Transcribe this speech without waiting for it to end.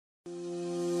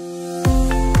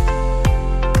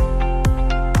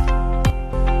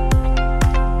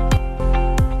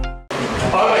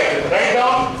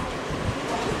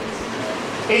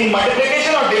in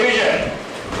multiplication or division,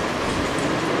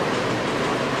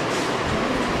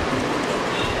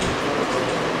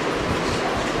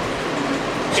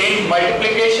 in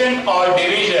multiplication or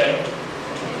division,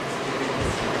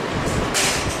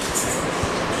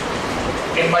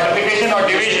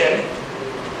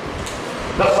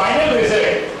 the final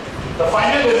result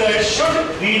should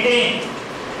retain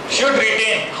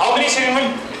how many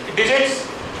significant digits?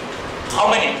 How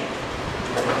many?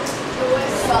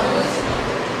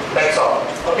 That's all.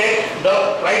 Okay.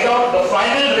 Write down the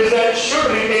final result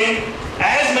should retain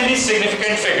as many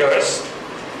significant figures.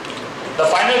 The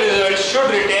final result should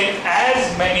retain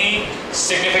as many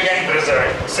significant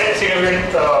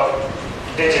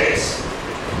digits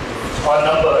or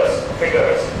numbers,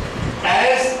 figures,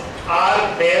 as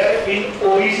are there in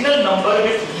original number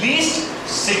with least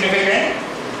significant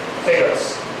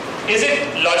figures. Is it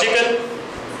logical?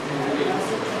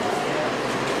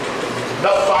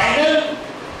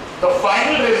 The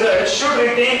final result should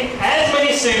retain as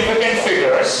many significant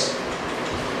figures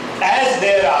as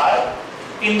there are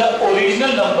in the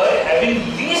original number having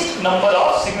least number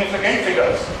of significant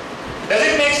figures. Does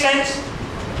it make sense?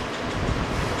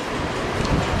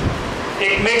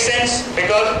 It makes sense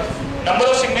because number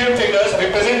of significant figures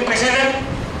represent precision.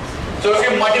 So if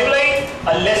you multiply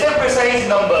a lesser precise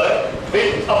number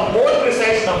with a more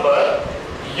precise number,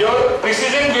 your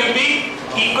precision will be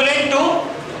equivalent to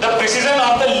the precision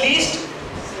of the least,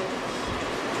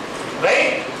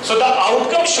 right? So the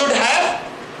outcome should have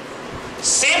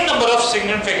same number of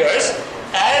significant figures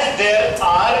as there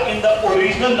are in the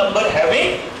original number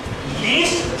having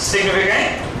least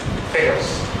significant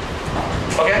figures.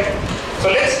 Okay, so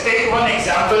let's take one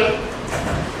example.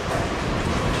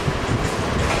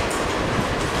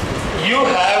 You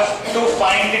have to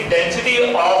find the density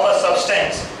of a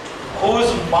substance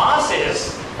whose mass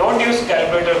is, don't use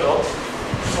calculator though,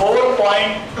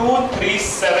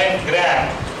 4.237 gram,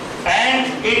 and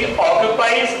it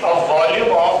occupies a volume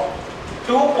of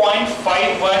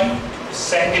 2.51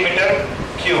 centimeter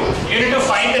cube. You need to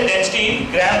find the density in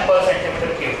gram per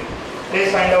centimeter cube. Please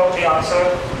find out the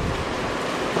answer.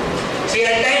 See,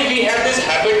 at times we have this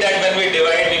habit that when we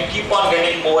divide, we keep on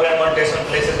getting more and more decimal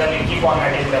places and we keep on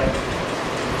adding them.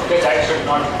 Okay, that should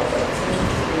not happen.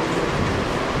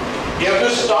 You have to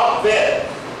stop there.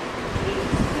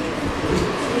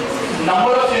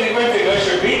 Number of significant figures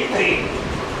should be 3.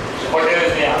 So whatever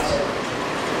is the answer.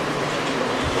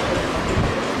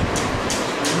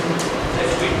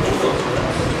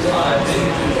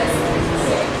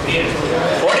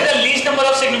 What is the least number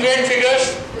of significant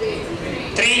figures?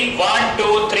 3. 1,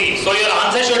 2, 3. So your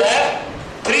answer should have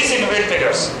 3 significant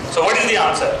figures. So what is the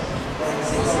answer?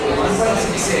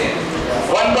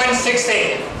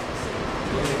 1.68.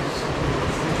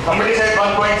 Somebody said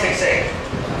 1.68.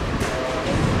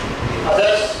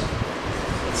 Others?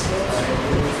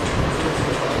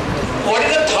 What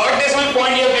is the third decimal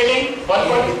point you are getting?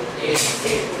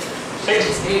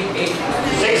 688.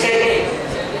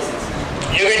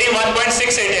 You are getting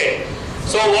 1.688.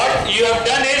 So what you have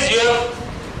done is you have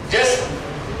just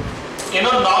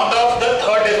knocked off the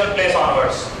third decimal place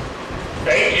onwards.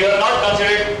 Right? You have not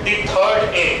considered the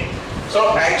third A.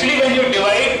 So actually when you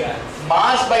divide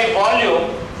mass by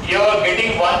volume, you are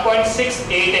getting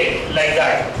 1.688 like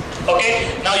that. Okay?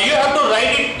 Now you have to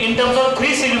write it in terms of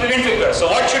 3 significant figures. So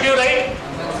what should you write?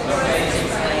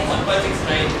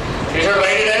 1.69. You should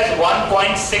write it as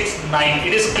 1.69.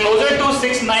 It is closer to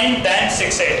 69 than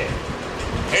 68.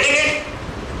 Getting it?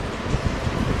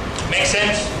 Makes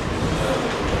sense?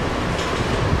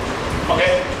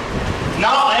 Okay.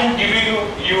 Now I am giving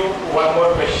you one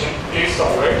more question. Please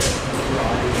solve it.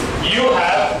 You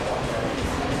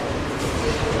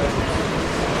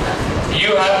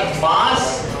have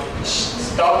mass.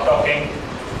 Stop talking.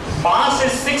 Mass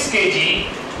is 6 kg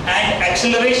and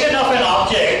acceleration of an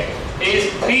object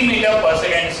is 3 meter per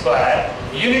second square.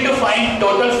 You need to find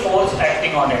total force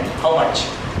acting on it. How much?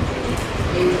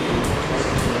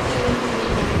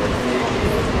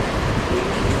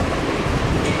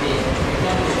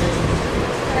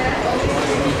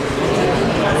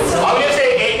 How do you say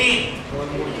 18?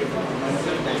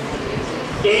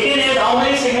 18 is how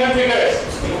many significant figures?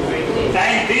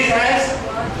 And this has,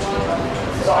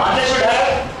 so answer should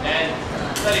have,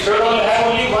 should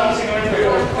only one significant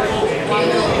figure.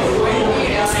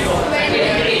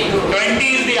 20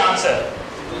 is the answer.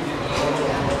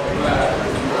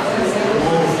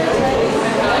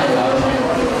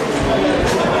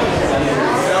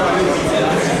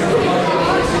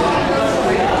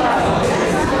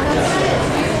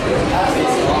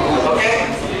 Okay?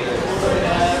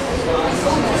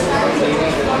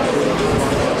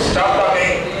 Stop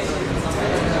talking.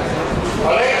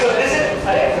 Alright?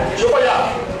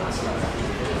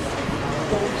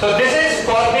 So this is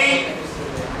for the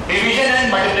division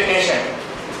and multiplication.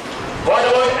 What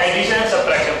about addition and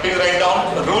subtraction? Please write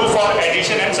down the rule for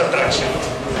addition and subtraction.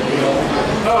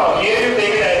 No, here you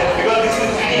take it as, because this is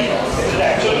reading. This is the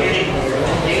actual reading.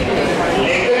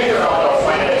 Later you round off.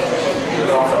 Final expression you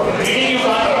round off. Reading you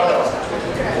can't round off.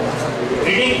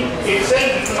 Reading itself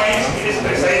determines it is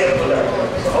precise up to that.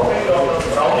 So how can you round off?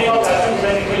 Rounding off happens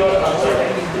when you are uncertain.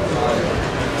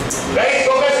 Guys,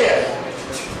 focus here.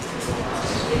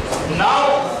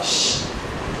 Now,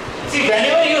 see,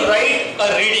 whenever you write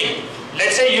a reading,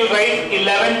 let's say you write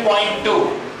 11.2.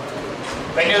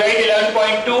 When you write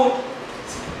 11.2,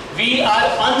 we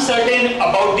are uncertain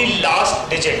about the last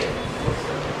digit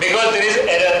because there is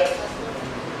error.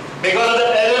 Because of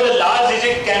the error, the last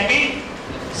digit can be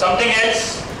something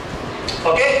else.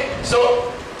 Okay?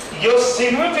 So, your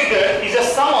sigma figure is a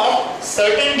sum of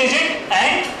certain digit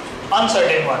and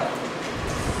uncertain one.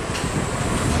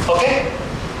 Okay?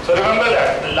 So remember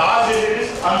that the last digit is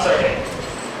uncertain.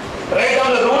 Write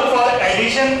down the rule for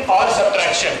addition or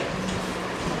subtraction.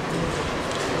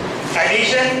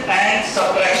 Addition and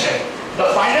subtraction.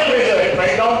 The final result,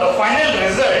 write down the final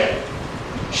result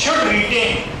should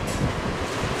retain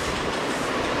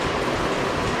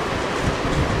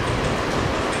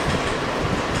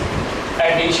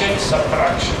addition,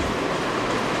 subtraction.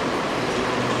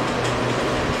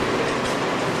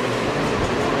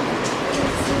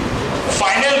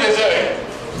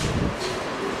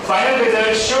 Final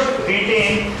result should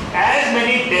retain as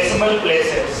many decimal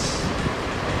places.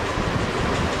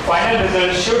 Final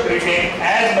result should retain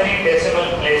as many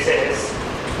decimal places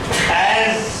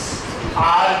as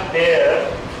are there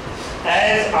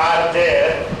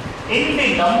in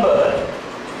the number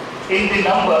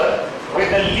with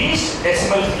the least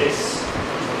decimal place.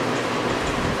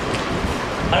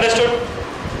 Understood?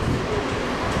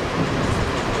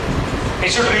 It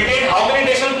should retain how many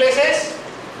decimal places?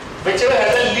 Whichever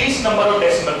has the least number of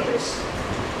decimal places.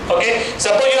 Okay?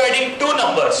 Suppose you are adding two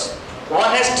numbers.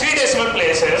 One has 3 decimal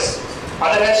places,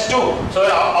 other has 2. So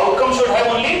the outcome should have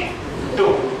only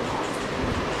 2.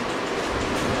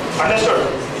 Understood?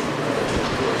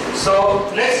 So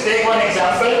let's take one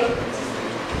example.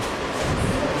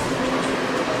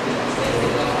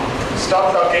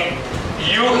 Stop talking.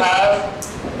 You have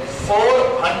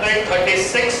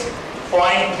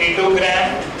 436.32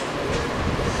 gram,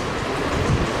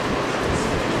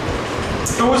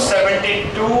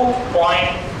 272.2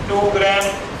 gram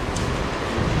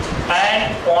and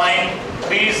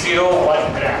 0.301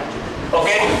 gram.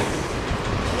 Okay?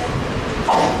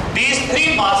 These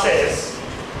three masses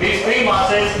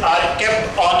are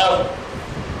kept on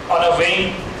a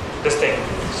weighing scale.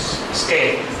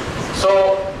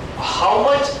 So how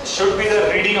much should be the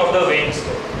reading of the weighing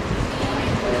scale?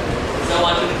 No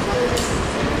one.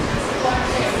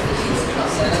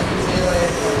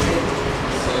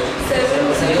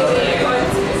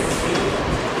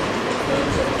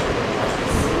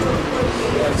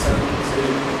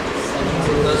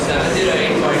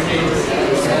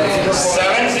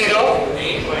 70.8.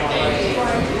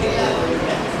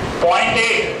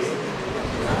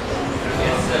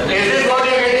 Is this what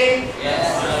you are getting? Yes.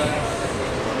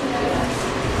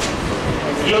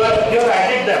 You have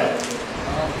added them.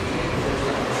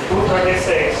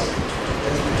 236,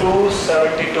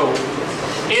 272.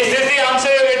 Is this the answer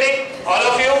you are getting? All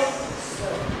of you?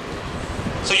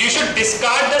 So you should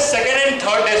discard the second and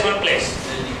third decimal place,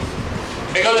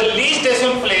 because the least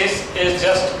decimal place is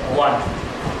just 1.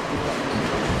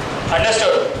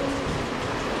 Understood?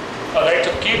 Alright,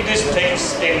 so keep these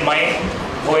things in mind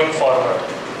going forward.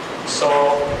 So,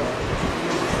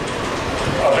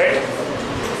 alright,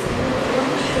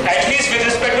 at least with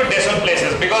respect to decimal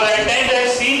places, because at times I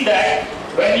have seen that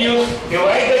when you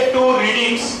divide the two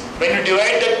readings, when you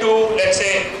divide the two, let's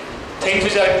say, things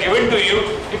which are given to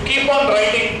you, you keep on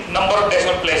writing number of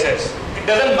decimal places. It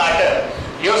doesn't matter.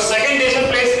 Your second decimal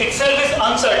place itself is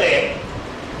uncertain.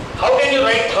 How can you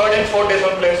write third and fourth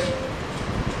decimal place?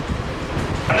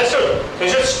 Understood? So you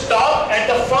should stop at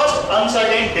the first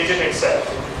uncertain digit itself.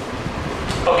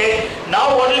 Okay?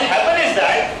 Now what will happen is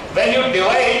that when you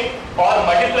divide or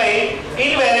multiply,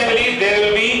 invariably there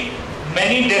will be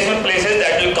many decimal places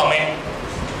that will come in.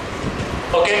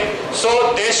 Okay?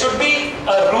 So there should be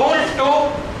a rule to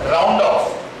round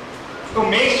off. To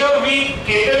make sure we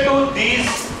cater to these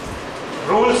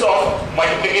rules of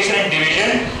multiplication and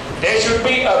division, there should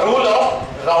be a rule of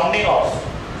rounding off.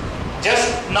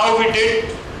 Just now we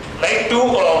did like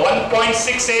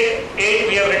 1.688,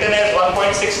 we have written as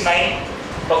 1.69.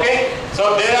 Okay?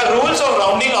 So there are rules of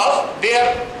rounding off. They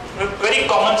are very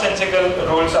commonsensical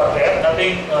rules are there.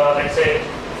 Nothing, let's say,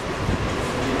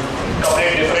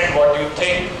 completely different what you think.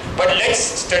 but let's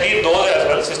study those as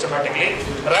well systematically.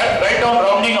 Write down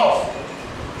rounding off.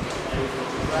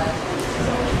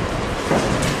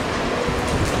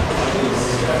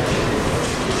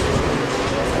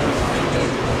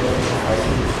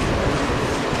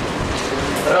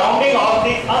 Rounding off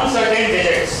the uncertain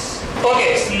digits.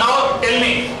 Okay, so now tell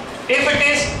me, if it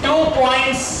is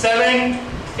 2.78,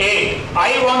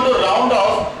 I want to round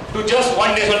off to just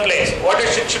one decimal place. What it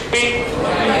should be?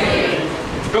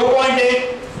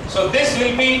 2.8. So this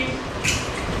will be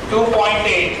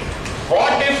 2.8.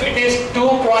 What if it is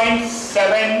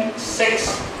 2.76?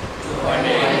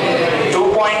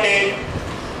 2.8.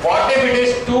 What if it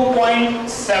is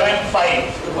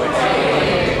 2.75?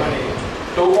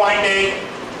 2.8.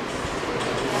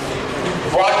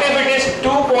 What if it is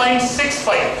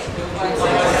 2.65?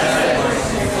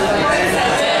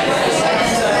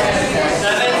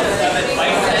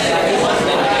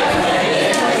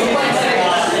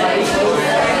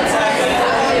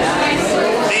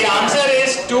 The answer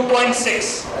is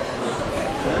 2.6.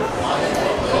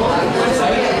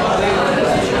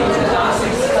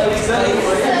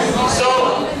 So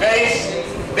guys,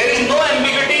 there is no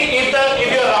ambiguity if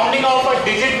you are rounding off a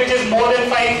digit which is more than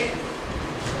 5.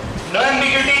 No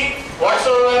ambiguity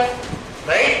whatsoever,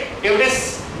 right? If it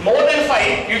is more than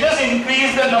 5, you just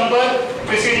increase the number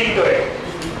preceding to it.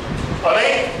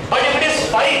 Alright? But if it is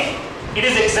 5, it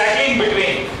is exactly in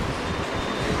between.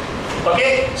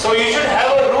 Okay? So you should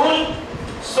have a rule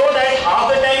so that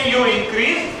half the time you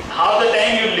increase, half the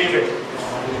time you leave it.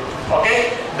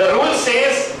 Okay? The rule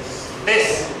says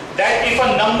this, that if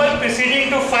a number preceding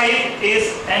to 5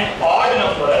 is an odd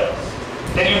number,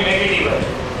 then you make it even.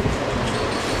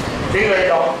 Please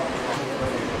write down.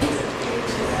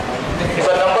 If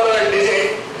a number or a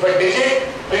digit, if a digit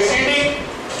preceding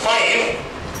 5,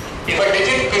 if a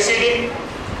digit preceding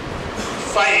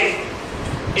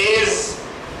 5 is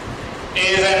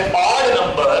an odd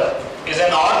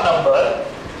number,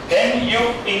 then you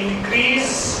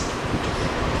increase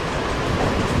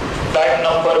that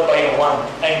number by 1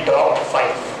 and drop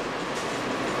 5.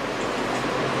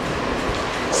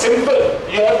 Simple.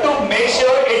 You have to make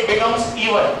sure it becomes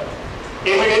even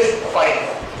if it is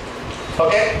 5.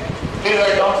 Okay? Please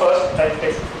write down first and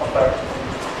take compare.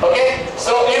 Okay?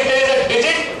 So if there is a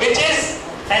digit which is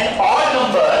an odd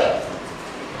number,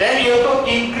 then you have to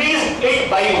increase it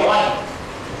by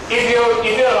 1 if you are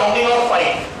rounding off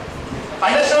 5.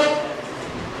 Understood?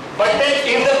 But then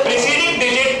if the preceding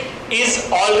digit is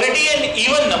already an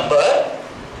even number,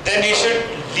 then you should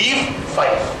leave 5.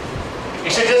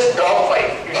 You should just drop 5.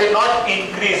 You should not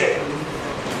increase it.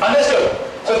 Understood?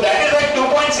 So that is why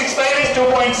 2.65 is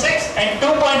 2.6 and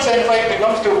 2.75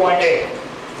 becomes 2.8.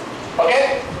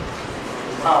 Okay?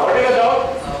 Now, what is the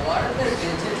doubt? What are the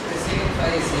digits preceding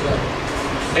 5 is 0?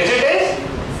 Digit is?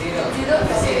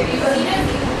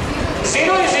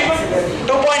 0 is even.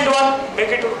 2.1. Make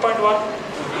it 2.1.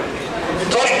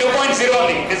 Sorry, 2.0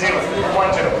 only. It is 0.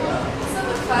 2.0.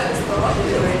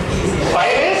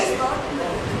 5 is?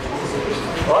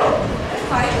 What?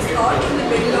 5 is not in the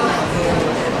middle of.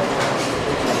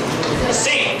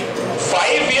 See,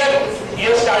 5 you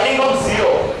are starting from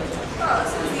 0.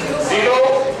 0.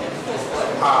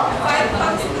 5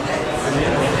 comes in there.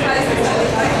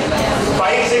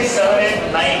 5, 6, 7,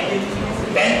 8, 9.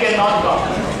 10 cannot come.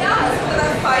 Yeah, so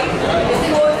that 5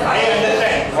 I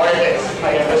understand what it is. I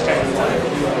understand.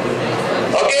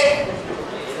 Okay?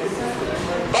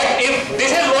 But if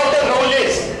this is what the rule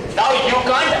is, now you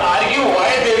can't argue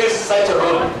why there is such a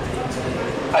rule.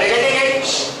 Are you getting it?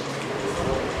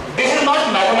 This is not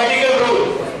mathematical rule.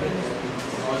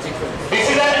 This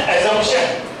is an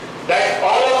assumption that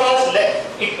all of us,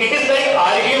 it is like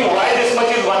arguing why this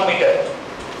much is 1 meter.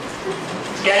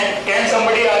 Can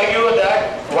somebody argue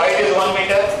that why it is 1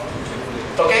 meter?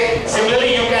 Okay.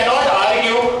 Similarly, you cannot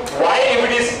argue why if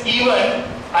it is even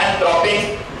I am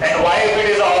dropping and why if it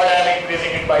is odd I am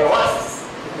increasing it by 1.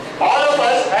 All of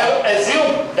us have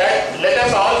assumed that let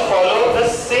us all follow the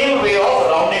same way of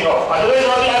rounding off. Otherwise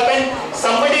what will happen?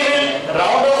 Somebody will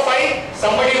round off 5,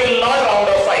 somebody will not round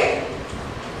off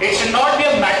 5. It should not be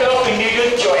a matter of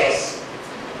individual choice.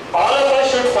 All of us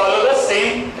should follow the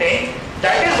same thing.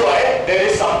 That is why there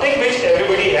is something which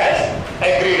everybody has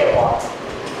agreed upon.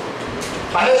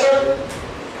 Understood?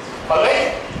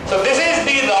 Alright? So this is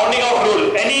the rounding off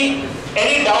rule. Any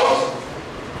doubts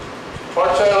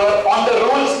whatsoever on the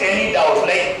rules? Any doubt?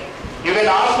 Like you can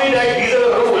ask me that these are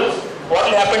the rules, what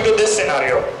will happen to this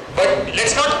scenario? But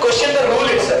let's not question the rule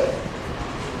itself.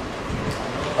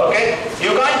 Okay?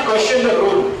 You can't question the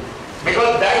rule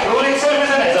because that rule itself is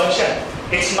an assumption.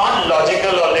 It's not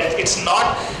logical or it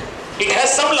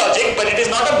has some logic, but it is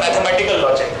not a mathematical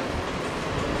logic.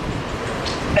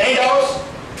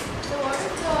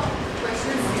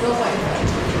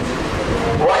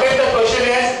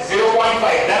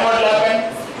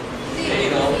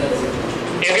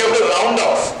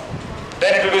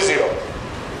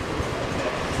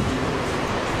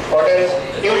 What else?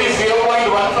 If it is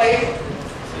 0.15,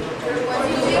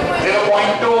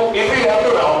 0.2, if you have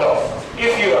to round off.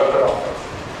 If you have to round off.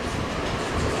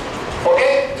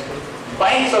 Okay?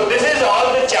 Fine. So this is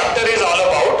all the chapter is all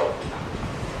about.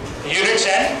 Units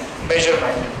and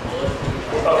measurement.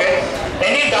 Okay?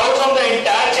 Any doubts on the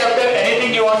entire chapter?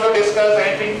 Anything you want to discuss?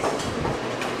 Anything?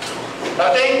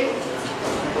 Nothing?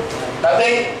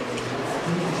 Nothing?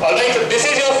 Alright, so this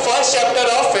is your first chapter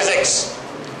of physics.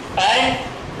 And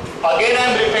again I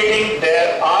am repeating,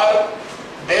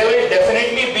 there will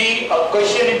definitely be a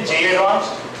question in JEE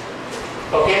Advanced.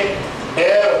 Okay?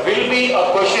 There will be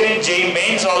a question in JEE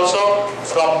Mains also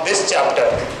from this chapter.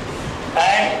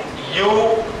 And you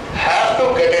have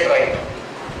to get it right.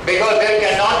 Because there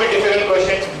cannot be difficult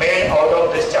questions made out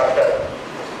of this chapter.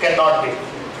 Cannot be.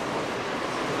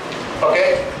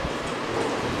 Okay?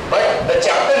 But the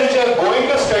chapter which you are going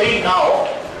to study now,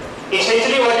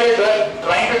 essentially what you are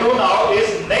trying to do now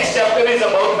is, next chapter is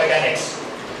about mechanics.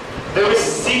 There is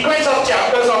sequence of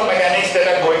chapters of mechanics that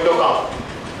are going to come.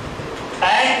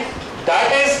 And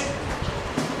that is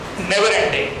never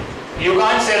ending. You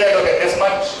can't say that, okay, this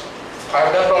much I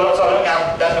have done problem solving, I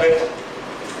am done with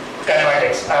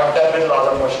kinematics, I have done with laws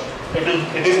of motion.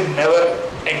 It is never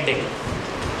ending.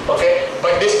 Okay?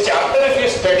 But this chapter, if you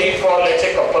study for let's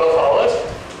say a couple of hours,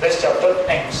 this chapter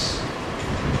ends.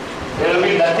 There will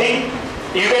be nothing,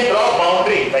 you can draw a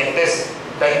boundary like this,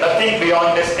 that nothing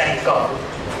beyond this can come.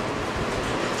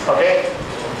 Okay?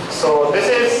 So this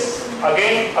is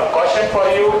again a caution for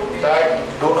you that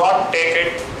do not take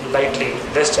it lightly,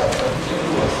 this chapter.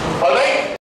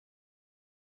 Alright?